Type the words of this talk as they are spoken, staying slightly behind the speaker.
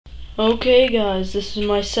Okay guys, this is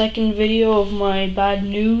my second video of my bad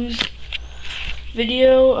news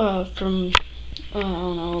video from I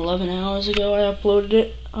don't know, 11 hours ago I uploaded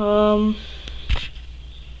it.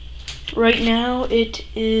 Right now it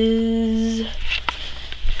is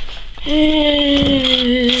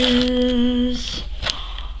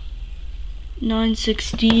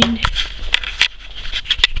 9:16.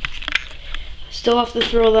 Still have to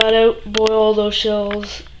throw that out, boil all those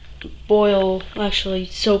shells. Actually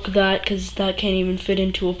soak that because that can't even fit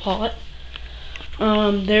into a pot.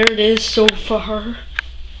 There it is so far.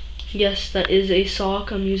 Yes, that is a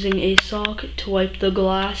sock. I'm using a sock to wipe the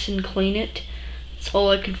glass and clean it. That's all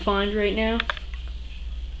I could find right now.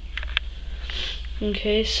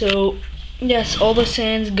 Okay, so yes, all the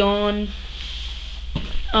sand's gone.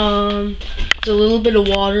 There's a little bit of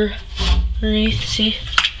water underneath, see?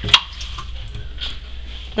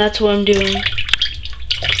 That's what I'm doing.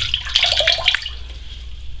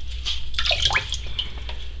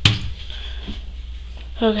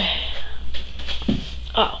 Okay.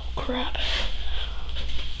 Oh, crap.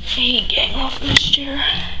 Hey, gang off this chair.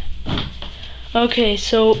 Okay,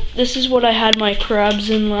 so this is what I had my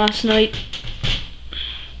crabs in last night.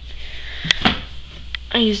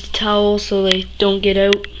 I used a towel so they don't get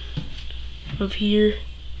out of here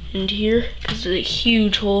and here, because there's a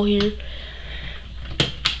huge hole here.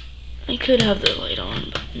 I could have the light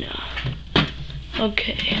on, but no.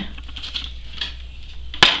 Okay.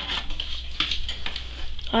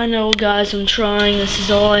 I know guys, I'm trying. This is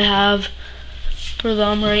all I have for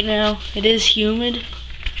them right now. It is humid.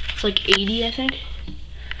 It's like 80, I think.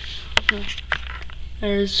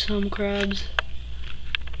 There's some crabs.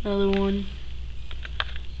 Another one.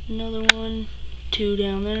 Another one. Two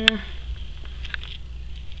down there.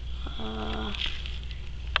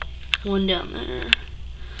 One down there.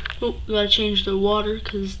 Oh, gotta change the water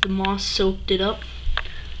because the moss soaked it up.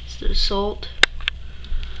 So there's salt.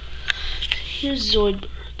 Here's Zoidberg.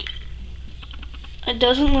 It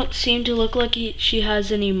doesn't seem to look like she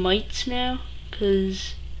has any mites now,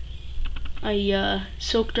 because I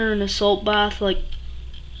soaked her in a salt bath like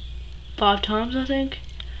 5 times, I think.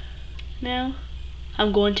 Now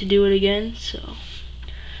I'm going to do it again, so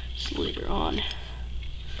just later on.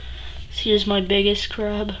 So here's my biggest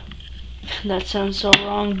crab. That sounds so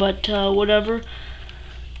wrong, but whatever.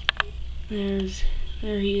 There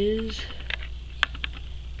he is.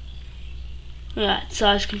 Look at that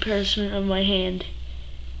size comparison of my hand.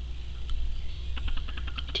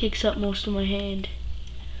 Takes up most of my hand.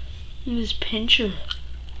 Look at this pincher.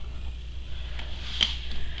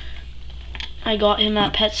 I got him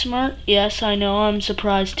at PetSmart. Yes, I know, I'm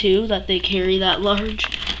surprised too that they carry that large.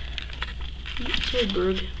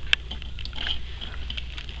 Zoidberg.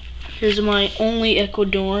 Here's my only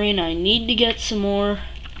Ecuadorian. I need to get some more.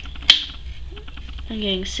 I'm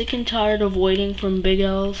getting sick and tired of waiting from Big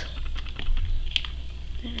L's.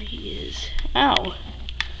 There he is. Ow!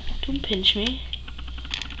 Don't pinch me.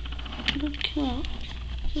 Don't come out.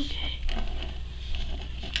 It's okay.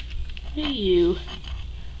 Hey you.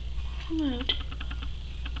 Come out.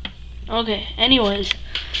 Okay, anyways.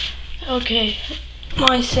 Okay.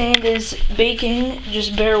 My sand is baking.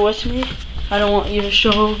 Just bear with me. I don't want you to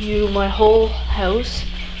show you my whole house.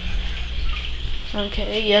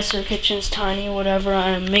 Okay, yes, our kitchen's tiny, whatever.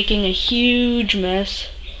 I'm making a huge mess.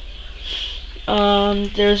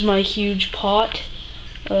 There's my huge pot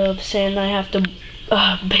of sand I have to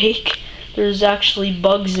bake. There's actually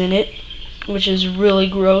bugs in it, which is really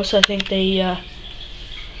gross. I think they,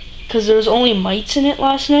 because there was only mites in it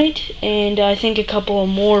last night, and I think a couple of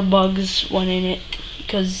more bugs went in it,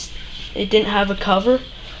 because it didn't have a cover.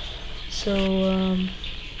 So,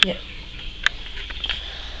 yeah.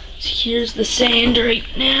 So here's the sand right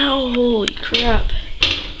now. Holy crap.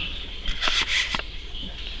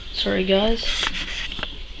 Sorry guys.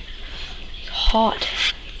 It's hot.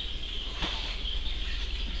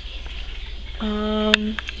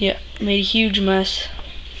 Yeah, made a huge mess.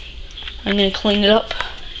 I'm gonna clean it up.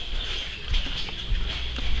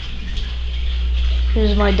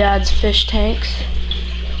 Here's my dad's fish tanks.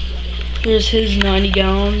 Here's his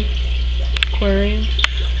 90-gallon aquarium.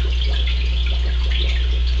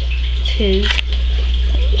 It's his.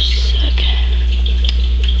 Just a sec.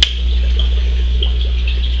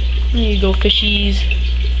 There you go, fishies.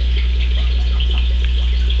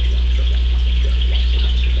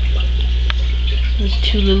 There's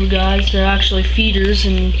 2 little guys. They're actually feeders,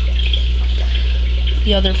 and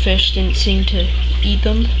the other fish didn't seem to eat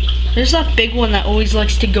them. There's that big one that always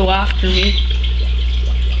likes to go after me.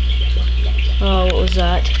 Oh, what was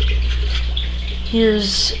that?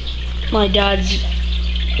 Here's my dad's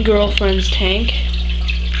girlfriend's tank.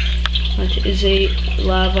 which is a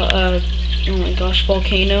lava, oh my gosh,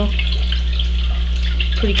 volcano.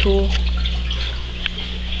 Pretty cool.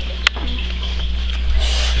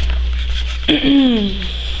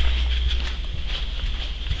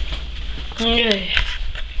 Okay.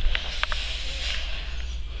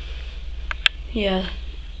 Yeah.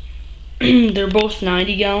 They're both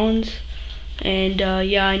 90 gallons. And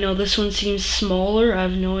yeah, I know this one seems smaller. I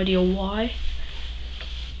have no idea why.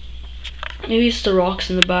 Maybe it's the rocks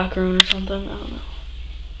in the background or something. I don't know.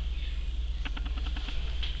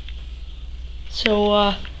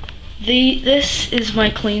 So this is my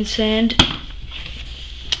clean sand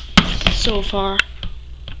so far.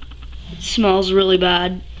 It smells really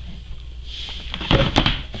bad.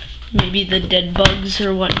 Maybe the dead bugs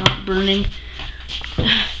or whatnot burning.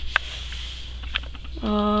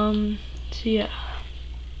 So yeah.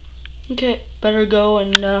 Okay, better go,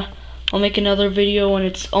 and I'll make another video when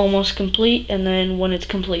it's almost complete, and then when it's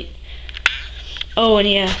complete. Oh, and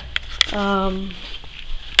yeah, I'm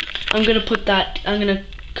gonna put that, oh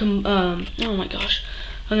my gosh,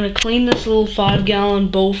 I'm gonna clean this little 5-gallon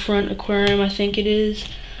bow front aquarium, I think it is,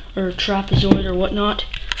 or trapezoid or whatnot.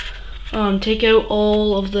 Take out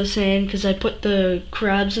all of the sand, because I put the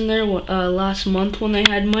crabs in there last month when they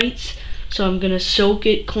had mites. So I'm gonna soak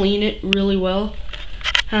it, clean it really well.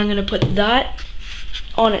 And I'm gonna put that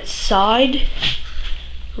on its side,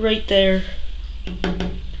 right there.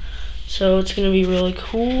 So it's gonna be really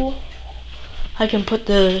cool. I can put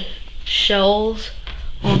the shells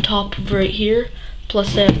on top of right here.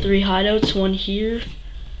 Plus they have 3 hideouts, one here,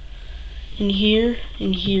 and here,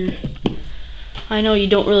 and here. I know you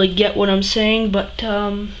don't really get what I'm saying, but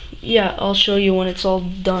yeah, I'll show you when it's all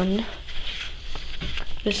done.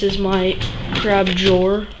 This is my crab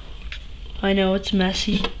drawer. I know it's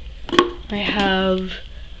messy. I have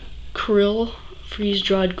krill,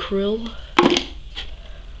 freeze-dried krill.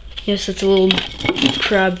 Yes, it's a little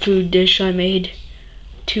crab food dish I made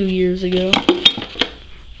 2 years ago.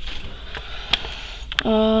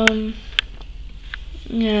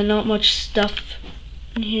 Yeah, not much stuff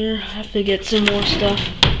in here. I have to get some more stuff.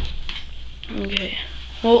 Okay.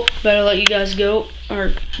 Well, better let you guys go,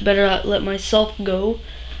 or better let myself go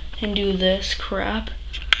and do this crap.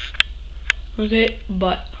 Okay,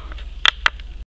 bye.